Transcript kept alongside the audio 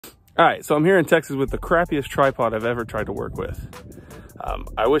All right, so I'm here in Texas with the crappiest tripod I've ever tried to work with.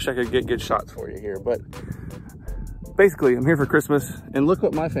 I wish I could get good shots for you here, but basically I'm here for Christmas, and look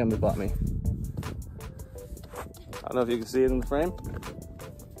what my family bought me. I don't know if you can see it in the frame.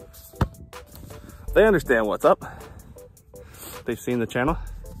 They understand what's up. They've seen the channel.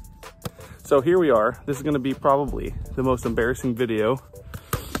 So here we are. This is gonna be probably the most embarrassing video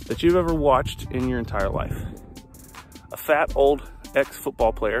that you've ever watched in your entire life. A fat, old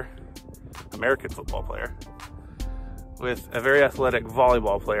ex-football player, American football player, with a very athletic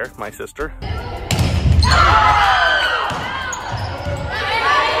volleyball player, my sister.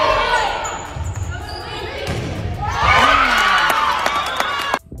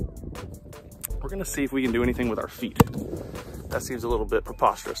 We're gonna see if we can do anything with our feet. That seems a little bit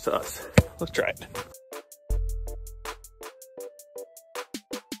preposterous to us. Let's try it.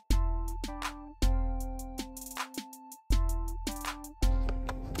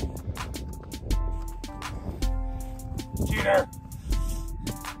 Cheater!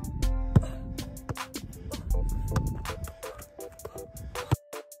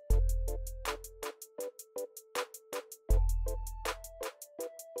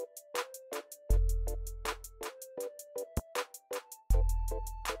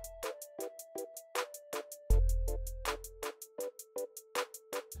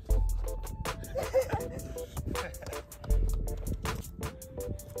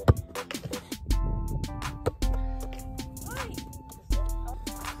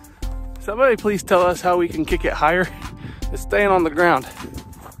 Somebody please tell us how we can kick it higher. It's staying on the ground.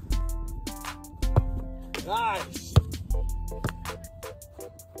 Nice.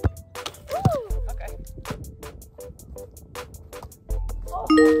 Okay.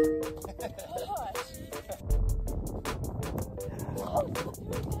 Oh.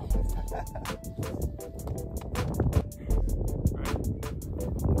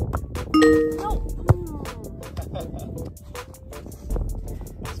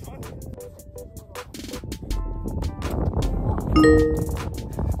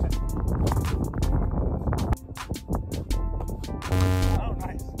 Oh,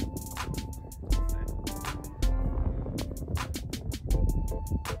 nice.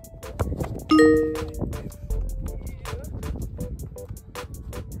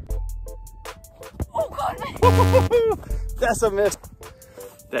 Oh God! That's a miss.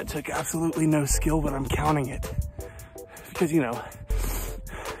 That took absolutely no skill, but I'm counting it. Because, you know,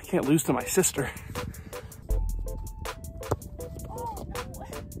 I can't lose to my sister.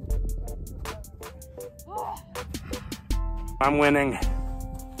 I'm winning.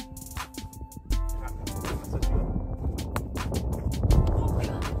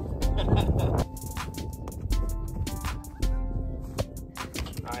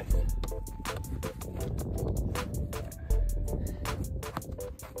 Nice.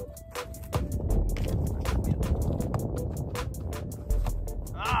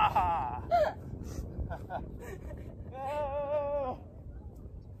 Ah! No!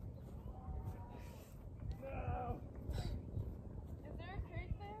 Is there a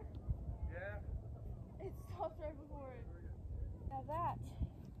creek there? Yeah. It stopped right before it. Now that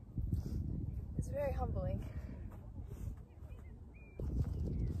is very humbling.